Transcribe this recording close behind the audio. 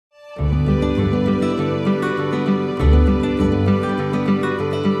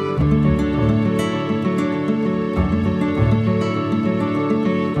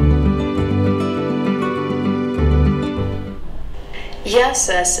Γεια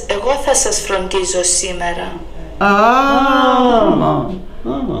σας, εγώ θα σας φροντίζω σήμερα.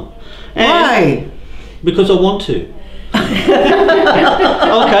 Why? Because I want to.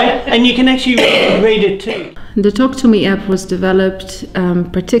 Okay, and you can actually read it too. The Talk to Me app was developed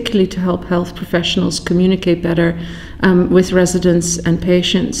particularly to help health professionals communicate better with residents and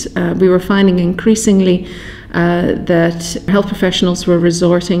patients. We were finding increasingly that health professionals were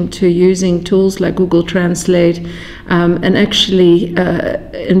resorting to using tools like Google Translate and actually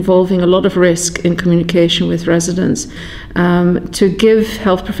involving a lot of risk in communication with residents. To give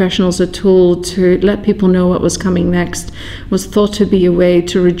health professionals a tool to let people know what was coming next was thought to be a way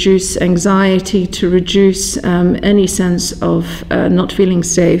to reduce anxiety, to reduce any sense of not feeling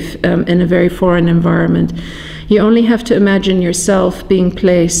safe in a very foreign environment. You only have to imagine yourself being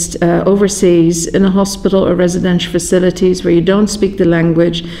placed overseas in a hospital or residential facilities where you don't speak the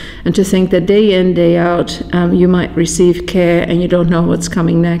language, and to think that day in, day out, you might receive care and you don't know what's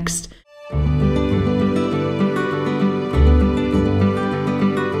coming next.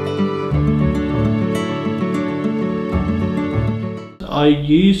 I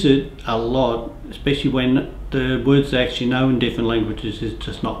use it a lot, especially when the words they actually know in different languages is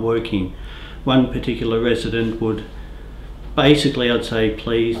just not working. One particular resident would basically, I'd say,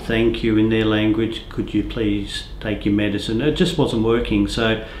 please, thank you in their language, could you please take your medicine? It just wasn't working. So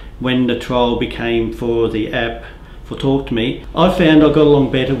when the trial became for the app for Talk to Me, I found I got along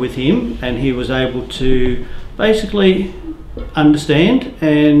better with him, and he was able to basically understand,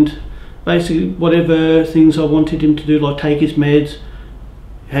 and basically whatever things I wanted him to do, like take his meds,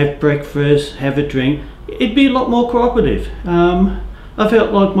 have breakfast, have a drink, it'd be a lot more cooperative. I felt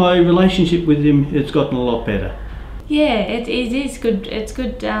like my relationship with him has gotten a lot better. Yeah, it is good. It's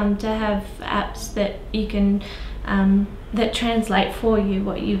good to have apps that you can that translate for you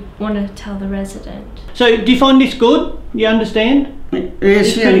what you want to tell the resident. So, do you find this good? You understand?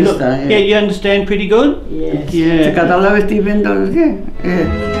 Yes, you understand. Yeah, you understand pretty good? Yes. Yeah. Σε καταλάβεις τι είπε το,